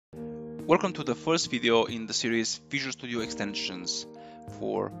Welcome to the first video in the series Visual Studio Extensions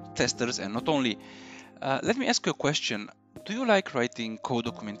for testers and not only. Let me ask you a question. Do you like writing code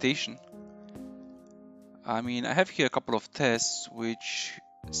documentation? I mean, I have here a couple of tests which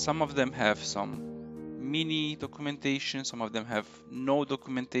some of them have some mini documentation, some of them have no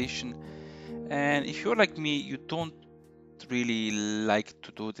documentation. And if you're like me, you don't really like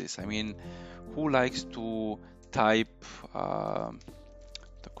to do this. I mean, who likes to type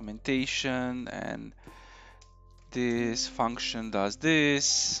documentation and this function does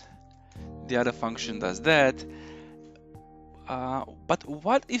this, the other function does that. But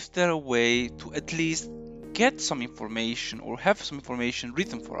what if there a way to at least get some information or have some information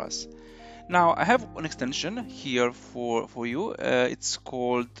written for us? Now I have an extension here for you. It's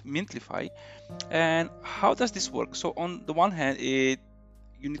called mintlify. And how does this work? So on the one hand, you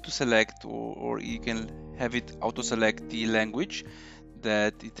need to select or you can have it auto select the language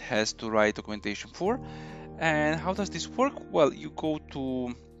that it has to write documentation for. And how does this work? Well, you go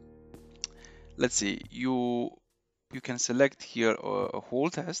to, let's see, you can select here a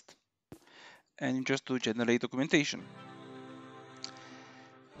whole test and you just do generate documentation.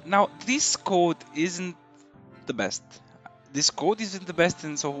 Now this code isn't the best.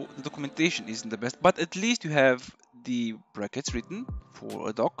 And so the documentation isn't the best, but at least you have the brackets written for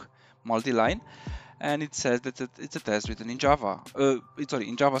a doc, multi-line, and it says that it's a test written in Java.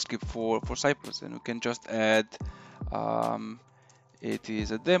 In JavaScript for Cypress, and we can just add it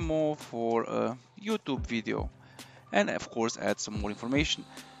is a demo for a YouTube video, and of course add some more information.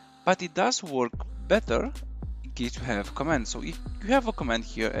 But it does work better in case you have commands. So if you have a command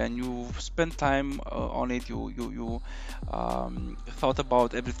here and you spend time on it, you thought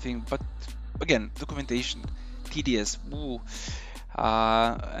about everything, but again, documentation, tedious,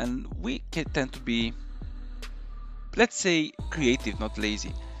 and we tend to be, let's say, creative, not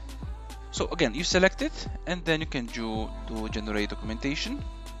lazy. So again, you select it and then you can do generate documentation.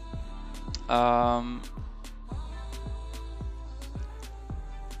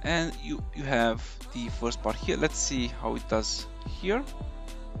 And you have the first part here. Let's see how it does here.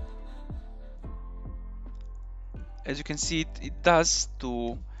 As you can see, it does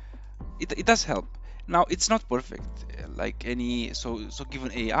help. Now it's not perfect, like any so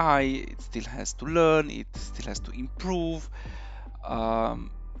given AI, it still has to learn, it still has to improve.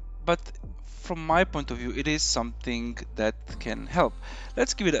 But from my point of view, it is something that can help.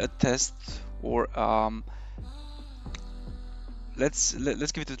 Let's give it a test, or let's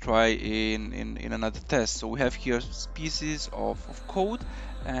give it a try in another test. So we have here pieces of code,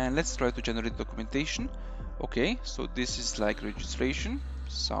 and let's try to generate documentation. Okay, so this is like registration,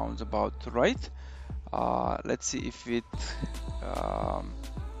 sounds about right. Let's see if it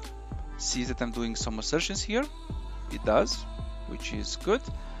sees that I'm doing some assertions here. It does, which is good.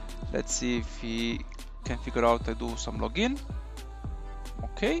 Let's see if he can figure out I do some login.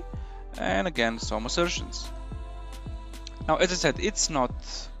 Okay, and again some assertions. Now, as I said, it's not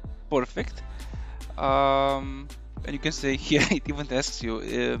perfect, and you can say here it even asks you,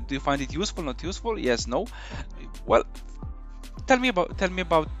 do you find it useful, not useful? Yes, no. Well, tell me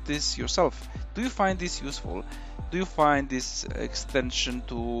about this yourself. Do you find this useful? Do you find this extension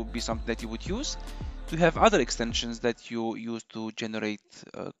to be something that you would use? Do you have other extensions that you use to generate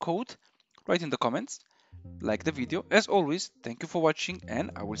code? Write in the comments, like the video. As always, thank you for watching,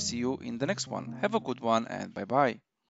 and I will see you in the next one. Have a good one, and bye bye.